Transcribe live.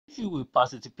If you will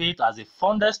participate as a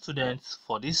funded student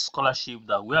for this scholarship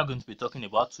that we are going to be talking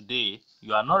about today,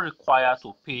 you are not required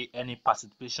to pay any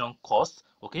participation cost,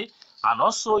 okay? And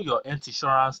also your health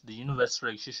insurance, the university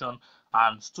registration,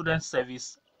 and student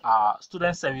service are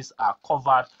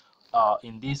covered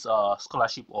in this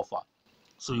scholarship offer.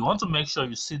 So you want to make sure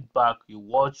you sit back, you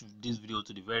watch this video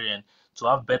to the very end to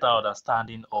have better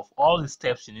understanding of all the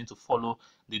steps you need to follow,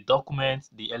 the documents,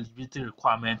 the eligibility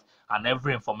requirements, and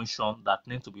every information that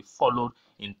needs to be followed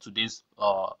in today's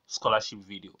scholarship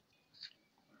video.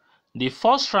 The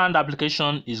first round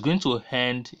application is going to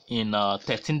end in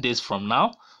 13 days from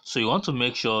now. So you want to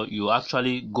make sure you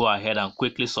actually go ahead and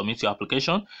quickly submit your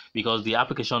application, because the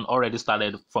application already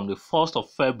started from the 1st of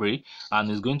February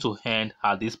and is going to end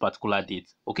at this particular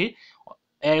date. Okay,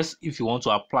 as if you want to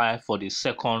apply for the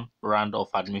second round of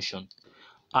admission.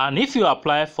 And if you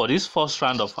apply for this first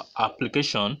round of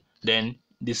application, then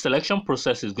the selection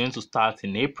process is going to start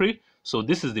in April. So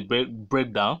this is the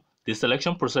breakdown. The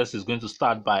selection process is going to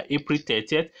start by April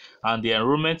 30th, and the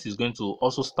enrollment is going to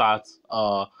also start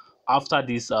after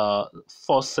this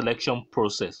first selection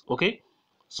process. Okay,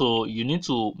 so you need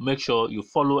to make sure you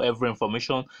follow every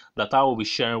information that I will be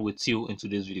sharing with you in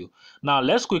today's video. Now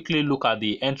let's quickly look at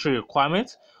the entry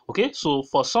requirements. Okay, so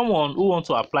for someone who wants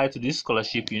to apply to this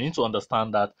scholarship, you need to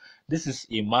understand that this is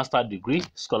a master degree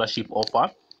scholarship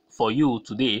offer for you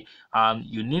today, and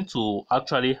you need to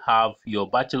actually have your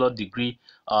bachelor degree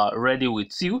ready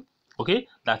with you, okay,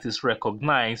 that is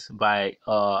recognized by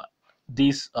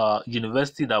this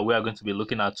university that we are going to be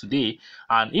looking at today.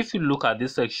 And if you look at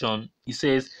this section, it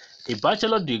says a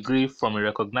bachelor degree from a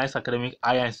recognized academic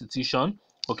higher institution,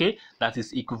 okay, that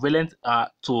is equivalent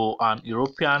to an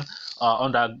European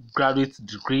undergraduate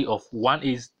degree of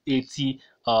 180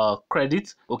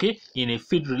 credits, okay, in a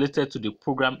field related to the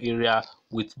program area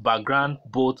with background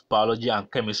both biology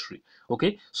and chemistry.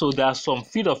 Okay, so there are some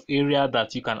field of area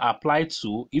that you can apply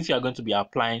to if you are going to be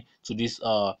applying to this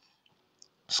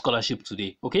scholarship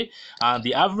today. Okay, and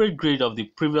the average grade of the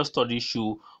previous study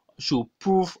should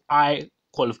prove high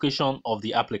qualification of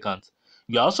the applicant.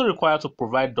 You are also required to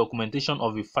provide documentation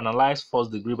of a finalized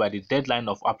first degree by the deadline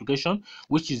of application,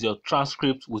 which is your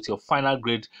transcript with your final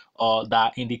grade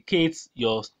that indicates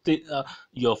your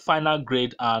final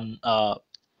grade, and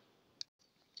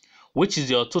which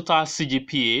is your total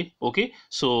CGPA. Okay,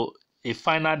 so a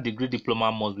final degree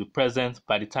diploma must be present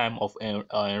by the time of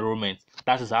enrollment.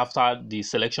 That is after the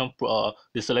selection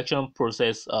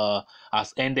process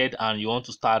has ended and you want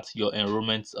to start your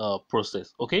enrollment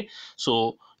process. Okay,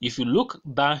 so if you look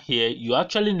down here, you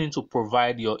actually need to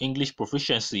provide your English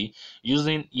proficiency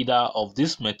using either of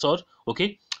this method.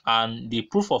 Okay, and the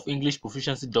proof of English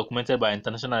proficiency documented by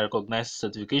international recognized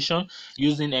certification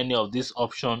using any of this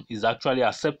option is actually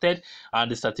accepted,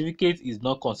 and the certificate is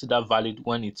not considered valid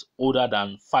when it's older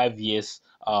than 5 years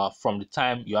from the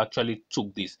time you actually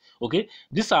took this. Okay,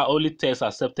 these are only tests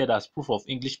accepted as proof of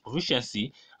English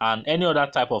proficiency, and any other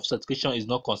type of certification is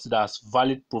not considered as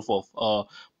valid proof of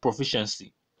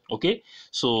proficiency. Okay,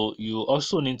 so you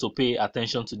also need to pay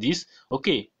attention to this.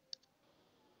 Okay,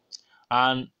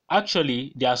 and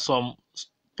actually there are some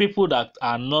people that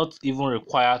are not even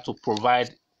required to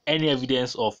provide any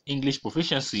evidence of English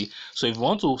proficiency. So if you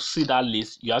want to see that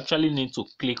list, you actually need to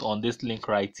click on this link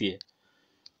right here.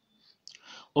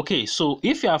 Okay, so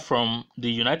if you are from the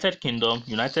United Kingdom,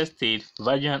 United States,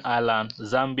 Virgin Islands,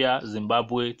 Zambia,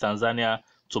 Zimbabwe, Tanzania,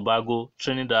 Tobago,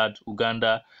 Trinidad,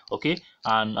 Uganda, okay,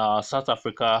 and South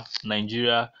Africa,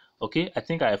 Nigeria, okay, I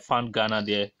think I found Ghana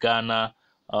there, Ghana,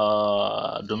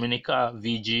 Dominica,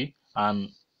 VG, and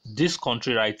this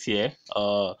country right here,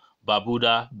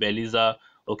 Barbuda, Belize,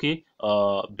 okay,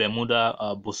 Bermuda,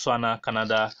 Botswana,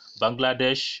 Canada,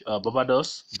 Bangladesh,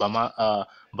 Barbados,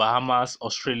 Bahamas,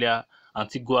 Australia,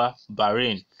 Antigua,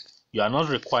 Bahrain. You are not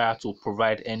required to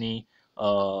provide any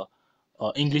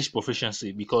English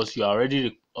proficiency because you are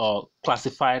already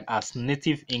classified as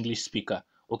native English speaker.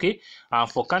 Okay,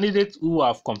 and for candidates who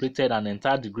have completed an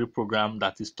entire degree program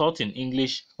that is taught in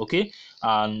English, okay,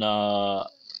 and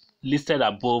listed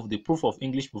above, the proof of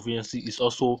English proficiency is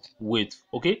also waived.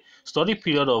 Okay, study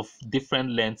period of different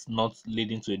lengths not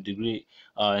leading to a degree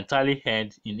entirely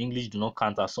held in English do not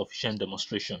count as sufficient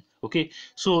demonstration. Okay,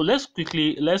 so let's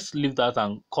leave that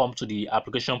and come to the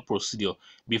application procedure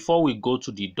before we go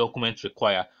to the document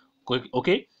required.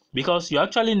 Okay, because you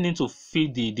actually need to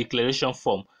fill the declaration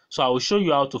form. So I will show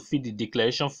you how to fill the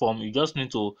declaration form. You just need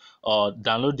to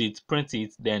download it, print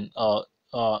it, then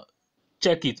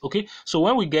check it. Okay, so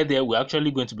when we get there, we're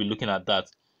actually going to be looking at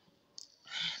that.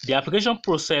 The application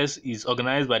process is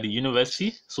organized by the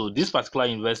university. So this particular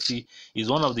university is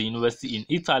one of the university in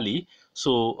Italy.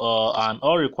 So and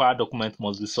all required documents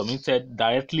must be submitted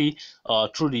directly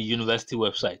through the university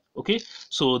website. Okay,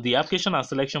 so the application and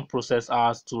selection process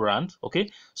has two rounds. Okay,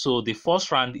 so the first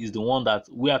round is the one that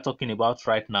we are talking about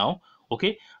right now.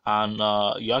 Okay, and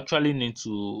you actually need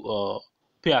to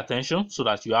pay attention so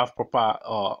that you have proper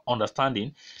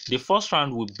understanding. The first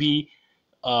round will be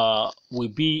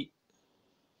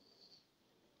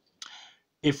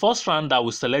a first round that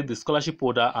will select the scholarship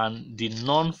holder and the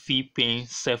non-fee paying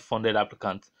self-funded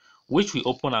applicant, which we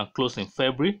open and close in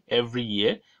February every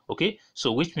year. Okay,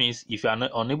 so which means if you are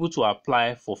not unable to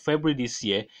apply for February this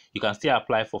year, you can still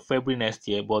apply for February next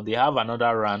year, but they have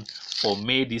another round for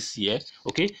May this year.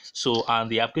 Okay, so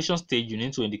and the application stage, you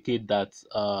need to indicate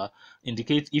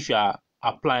if you are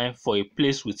applying for a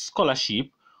place with scholarship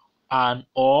and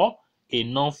or a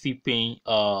non-fee paying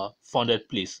funded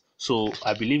place. So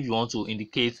I believe you want to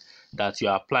indicate that you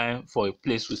are applying for a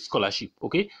place with scholarship.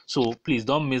 Okay, so please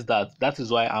don't miss that. That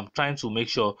is why I'm trying to make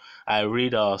sure I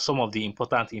read some of the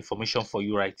important information for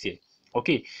you right here.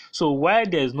 Okay, so while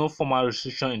there is no formal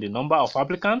restriction in the number of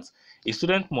applicants, a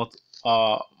student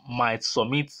might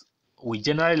submit. We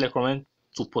generally recommend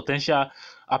to potential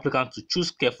applicants to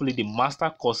choose carefully the master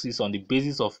courses on the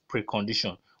basis of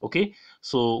precondition. Okay,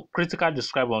 so critical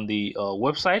described on the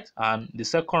website, and the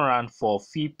second round for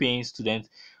fee paying student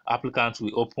applicants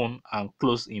will open and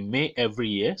close in May every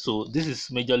year. So this is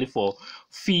majorly for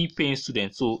fee paying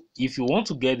students. So if you want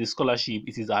to get the scholarship,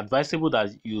 it is advisable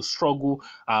that you struggle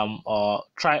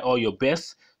try all your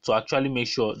best to actually make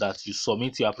sure that you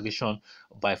submit your application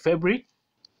by February.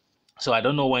 So I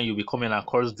don't know when you'll be coming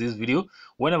across this video.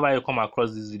 Whenever you come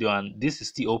across this video and this is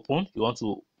still open, you want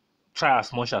to try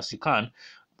as much as you can,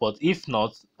 but if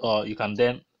not, you can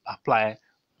then apply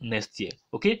next year.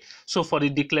 Okay, so for the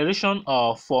declaration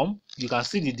form, you can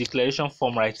see the declaration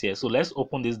form right here. So let's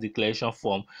open this declaration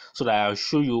form so that I'll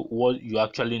show you what you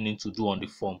actually need to do on the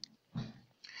form.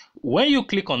 When you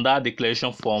click on that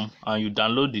declaration form and you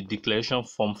download the declaration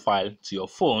form file to your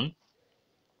phone,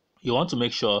 you want to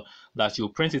make sure that you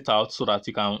print it out so that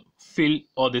you can fill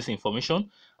all this information.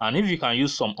 And if you can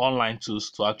use some online tools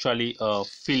to actually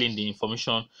fill in the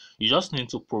information, you just need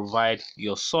to provide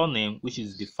your surname, which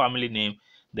is the family name,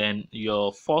 then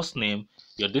your first name,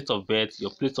 your date of birth,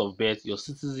 your place of birth, your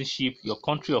citizenship, your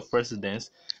country of residence.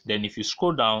 Then if you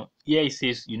scroll down here, it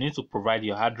says you need to provide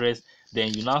your address.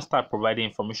 Then you now start providing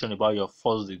information about your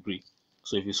first degree.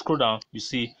 So if you scroll down, you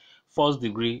see first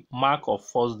degree, mark of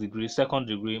first degree, second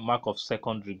degree, mark of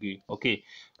second degree. Okay,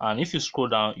 and if you scroll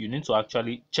down, you need to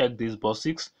actually check these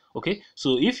boxes. Okay,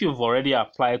 so if you've already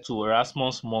applied to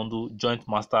Erasmus Mundus Joint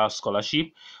Master Scholarship,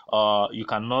 you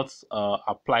cannot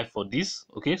apply for this.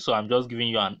 Okay, so I'm just giving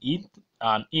you an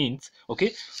hint.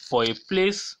 Okay, for a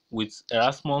place with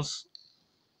Erasmus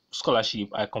scholarship,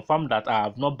 I confirm that I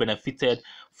have not benefited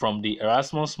from the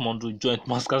Erasmus Mundus Joint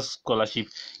Master's Scholarship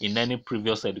in any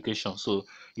previous education. So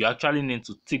you actually need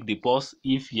to tick the box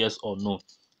if yes or no.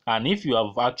 And if you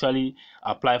have actually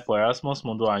applied for Erasmus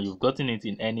Mundus and you've gotten it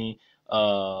in any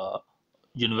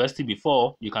university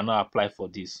before, you cannot apply for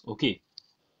this. Okay,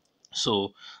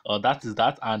 so that is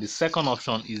that. And the second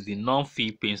option is the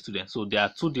non-fee paying student. So there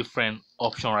are two different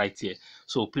options right here,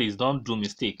 so please don't do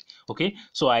mistake. Okay,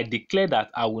 so I declare that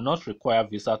I will not require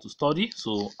visa to study.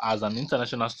 So as an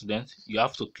international student, you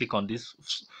have to click on this.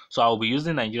 So I will be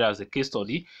using Nigeria as a case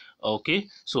study. Okay,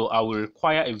 so I will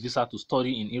require a visa to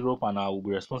study in Europe, and I will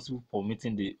be responsible for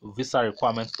meeting the visa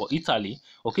requirements for Italy.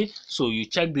 Okay, so you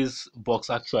check this box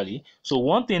actually. So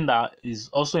one thing that is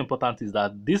also important is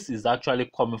that this is actually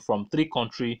coming from three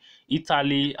countries: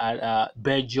 Italy,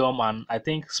 Belgium, and I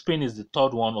think Spain is the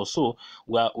third one or so.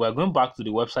 We're going back to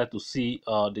the website to see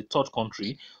the third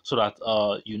country, so that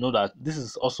you know that this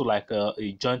is also like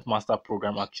a joint master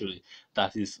program actually,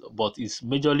 that is, but it's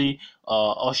majorly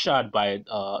ushered by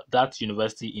that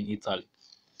university in Italy.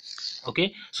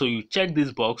 Okay, so you check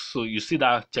this box, so you see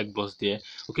that checkbox there.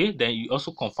 Okay, then you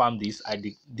also confirm this.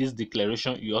 This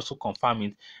declaration, you also confirm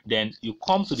it. Then you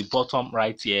come to the bottom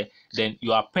right here, then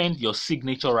you append your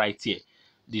signature right here,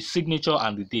 the signature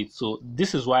and the date. So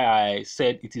this is why I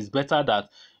said it is better that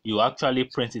you actually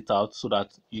print it out so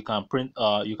that you can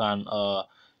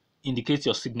indicate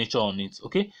your signature on it.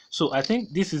 Okay, so I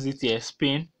think this is it here: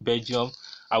 Spain, Belgium.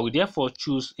 I will therefore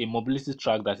choose a mobility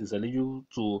track that is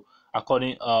eligible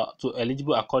according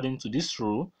to this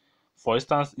rule. For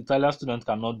instance, Italian students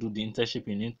cannot do the internship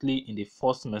in Italy in the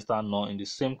first semester nor in the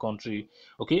same country.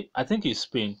 Okay, I think it's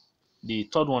Spain. The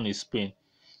third one is Spain,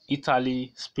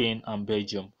 Italy, Spain, and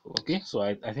Belgium. Okay, so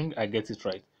I think I get it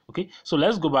right. Okay, so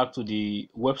let's go back to the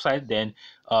website then,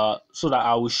 so that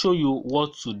I will show you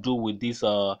what to do with this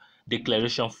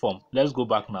declaration form. Let's go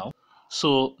back now.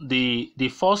 So the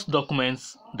first document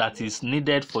that is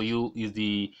needed for you is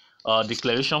the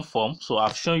declaration form. So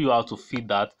I've shown you how to fill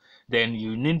that. Then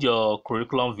you need your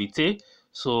curriculum vitae.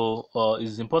 So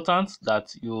it's important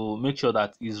that you make sure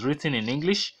that it's written in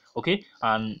English, okay,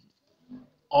 and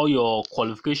all your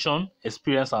qualification,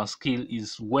 experience, and skill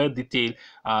is well detailed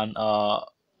and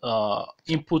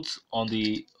input on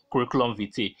the curriculum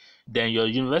vitae. Then your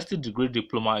university degree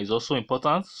diploma is also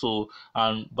important. So,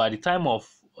 and by the time of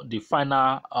the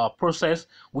final process,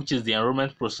 which is the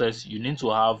enrollment process, you need to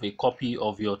have a copy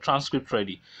of your transcript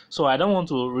ready. So I don't want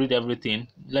to read everything.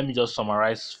 Let me just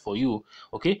summarize for you.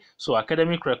 Okay, so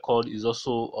academic record is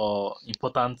also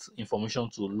important information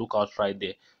to look out right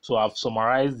there. So I've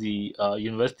summarized the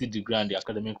university degree and the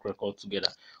academic record together.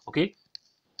 Okay.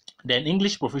 Then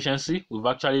English proficiency, we've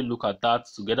actually looked at that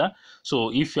together.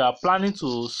 So if you are planning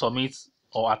to submit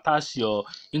or attach your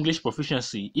English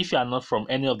proficiency, if you are not from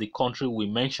any of the country we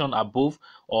mentioned above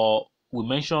or we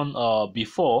mentioned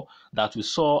before that we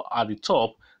saw at the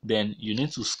top, then you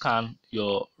need to scan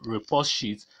your report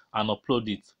sheet and upload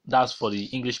it. That's for the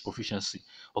English proficiency.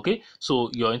 Okay,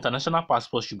 so your international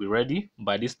passport should be ready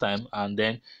by this time, and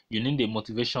then you need a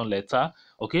motivation letter,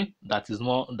 okay, that is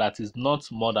not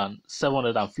more than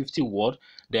 750 word.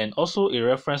 Then also a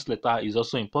reference letter is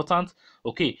also important.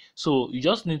 Okay, so you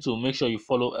just need to make sure you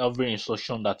follow every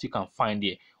instruction that you can find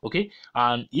here. Okay,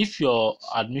 and if your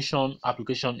admission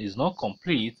application is not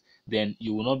complete, then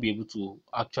you will not be able to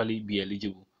actually be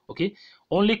eligible. Okay,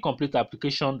 only complete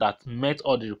application that met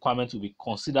all the requirements will be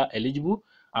considered eligible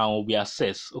and will be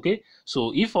assessed. Okay,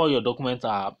 so if all your documents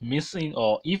are missing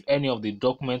or if any of the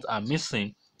documents are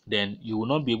missing, then you will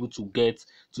not be able to get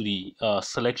to the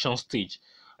selection stage,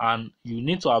 and you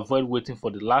need to avoid waiting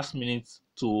for the last minute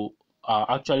to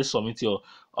actually submit your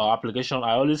application.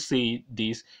 I always say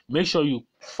this: make sure you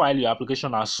file your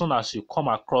application as soon as you come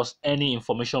across any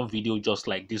information video just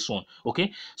like this one.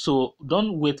 Okay, so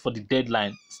don't wait for the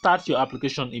deadline. Start your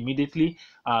application immediately,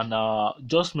 and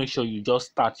just make sure you just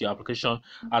start your application,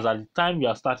 as at the time you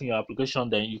are starting your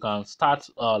application, then you can start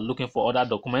looking for other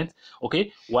documents,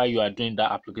 okay, while you are doing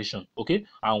that application. Okay,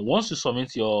 and once you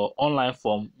submit your online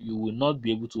form, you will not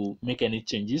be able to make any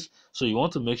changes. So you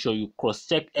want to make sure you cross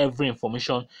check every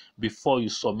information before you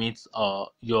submit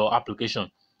your application.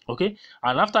 Okay,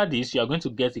 and after this, you are going to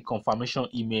get a confirmation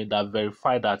email that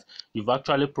verify that you've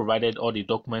actually provided all the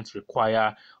documents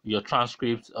required, your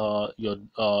transcript,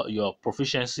 your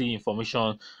proficiency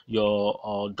information,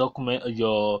 your document,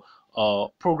 your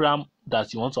program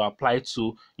that you want to apply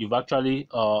to. You've actually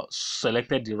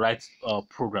selected the right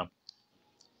program.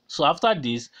 So after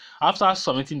this, after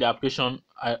submitting the application,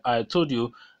 I told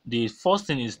you the first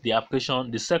thing is the application,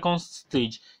 the second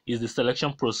stage is the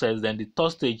selection process, then the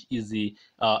third stage is the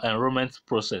enrollment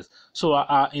process. So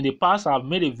in the past, I've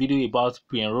made a video about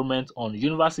pre-enrollment on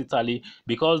University Italy,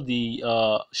 because the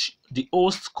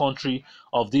host country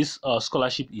of this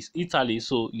scholarship is Italy.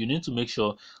 So you need to make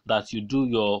sure that you do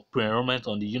your pre-enrollment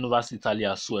on the University Italy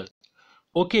as well.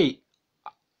 Okay,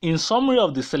 in summary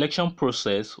of the selection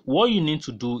process, what you need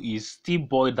to do is still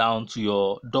boil down to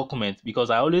your document, because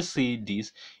I always say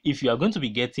this: if you are going to be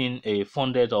getting a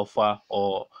funded offer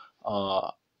or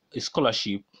a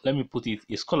scholarship, let me put it,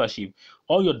 a scholarship,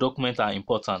 all your documents are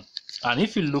important. And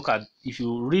if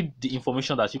you read the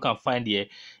information that you can find here,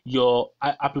 your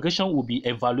application will be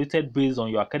evaluated based on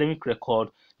your academic record,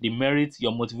 the merit,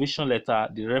 your motivation letter,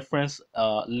 the reference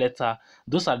letter.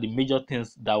 Those are the major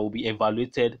things that will be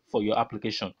evaluated for your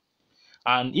application.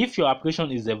 And if your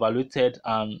application is evaluated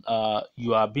and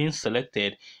you are being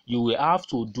selected, you will have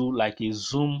to do like a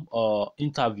Zoom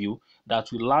interview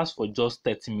that will last for just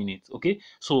 30 minutes. Okay,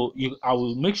 so I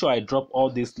will make sure I drop all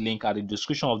this link at the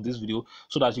description of this video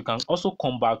so that you can also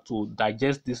come back to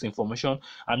digest this information.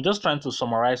 I'm just trying to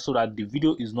summarize so that the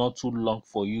video is not too long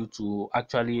for you to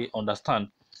actually understand.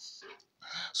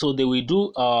 So they will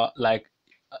do like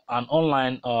an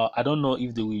online I don't know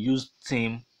if they will use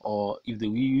Team or if they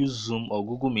will use Zoom or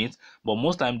Google Meet, but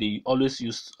most time they always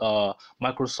use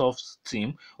Microsoft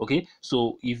Team. Okay,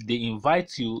 so if they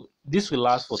invite you, this will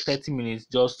last for 30 minutes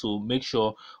just to make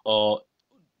sure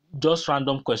just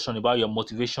random question about your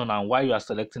motivation and why you are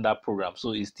selecting that program.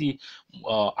 So it's still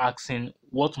asking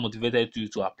what motivated you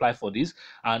to apply for this,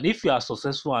 and if you are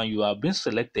successful and you are being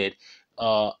selected,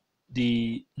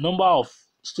 the number of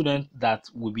students that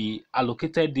will be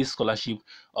allocated this scholarship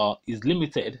is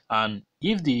limited, and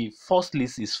if the first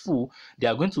list is full, they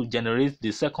are going to generate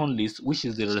the second list, which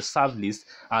is the reserve list,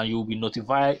 and you will be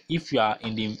notified if you are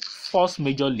in the first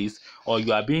major list or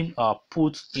you are being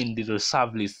put in the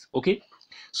reserve list. Okay,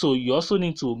 so you also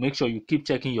need to make sure you keep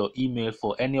checking your email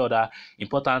for any other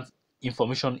important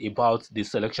information about the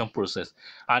selection process.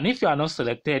 And if you are not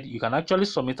selected, you can actually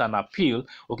submit an appeal,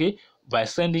 okay, by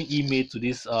sending email to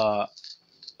this uh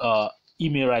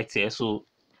email right here. So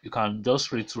you can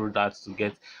just read through that to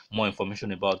get more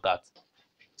information about that.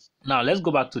 Now let's go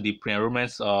back to the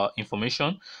pre-enrollment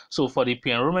information. So for the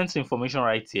pre-enrollment information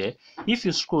right here, if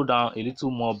you scroll down a little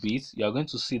more bit, you are going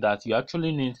to see that you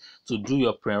actually need to do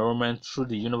your pre-enrollment through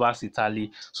the University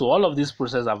Italy. So all of these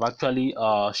processes I've actually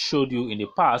showed you in the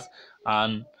past,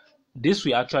 and this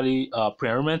will actually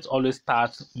pre-enrollment always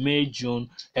starts May,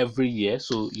 June every year.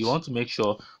 So you want to make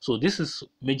sure. So this is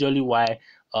majorly why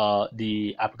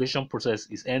the application process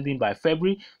is ending by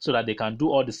February, so that they can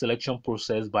do all the selection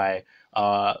process by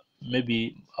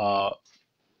maybe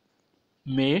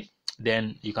May.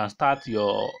 Then you can start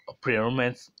your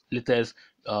pre-enrollment latest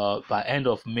by end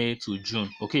of May to June.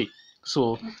 Okay,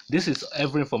 so this is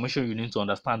every information you need to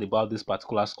understand about this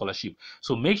particular scholarship.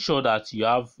 So make sure that you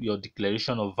have your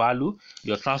declaration of value,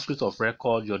 your transcript of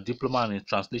record, your diploma in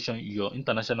translation, your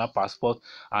international passport,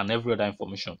 and every other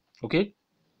information. Okay.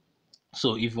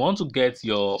 So if you want to get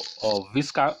your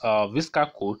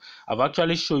VISCA code, I've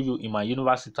actually shown you in my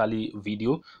University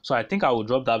video. So I think I will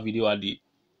drop that video at the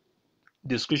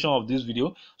description of this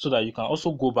video, so that you can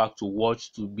also go back to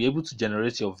watch to be able to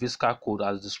generate your VISCA code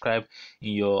as described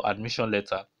in your admission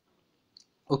letter.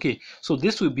 Okay, so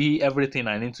this will be everything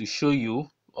I need to show you.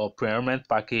 Or pre-enrollment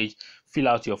package, fill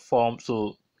out your form.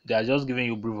 So they are just giving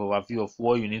you a brief overview of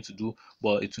what you need to do,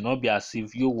 but it will not be as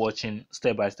if you're watching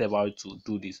step by step how to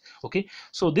do this. Okay,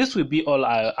 so this will be all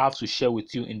I have to share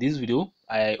with you in this video.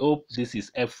 I hope this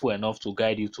is helpful enough to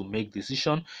guide you to make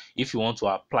decision if you want to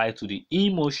apply to the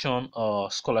eMotion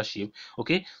scholarship.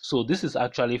 Okay, so this is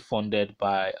actually funded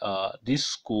by this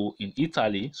school in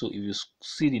Italy. So if you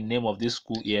see the name of this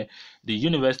school here, the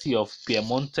University of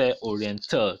Piemonte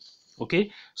Orientale.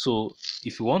 Okay, so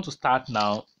if you want to start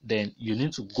now, then you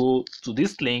need to go to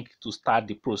this link to start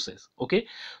the process. Okay,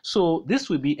 so this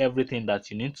will be everything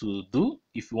that you need to do.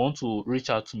 If you want to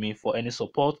reach out to me for any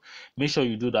support, make sure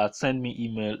you do that. Send me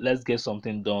email, let's get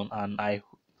something done, and I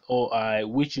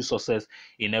wish you success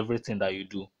in everything that you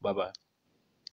do. Bye bye.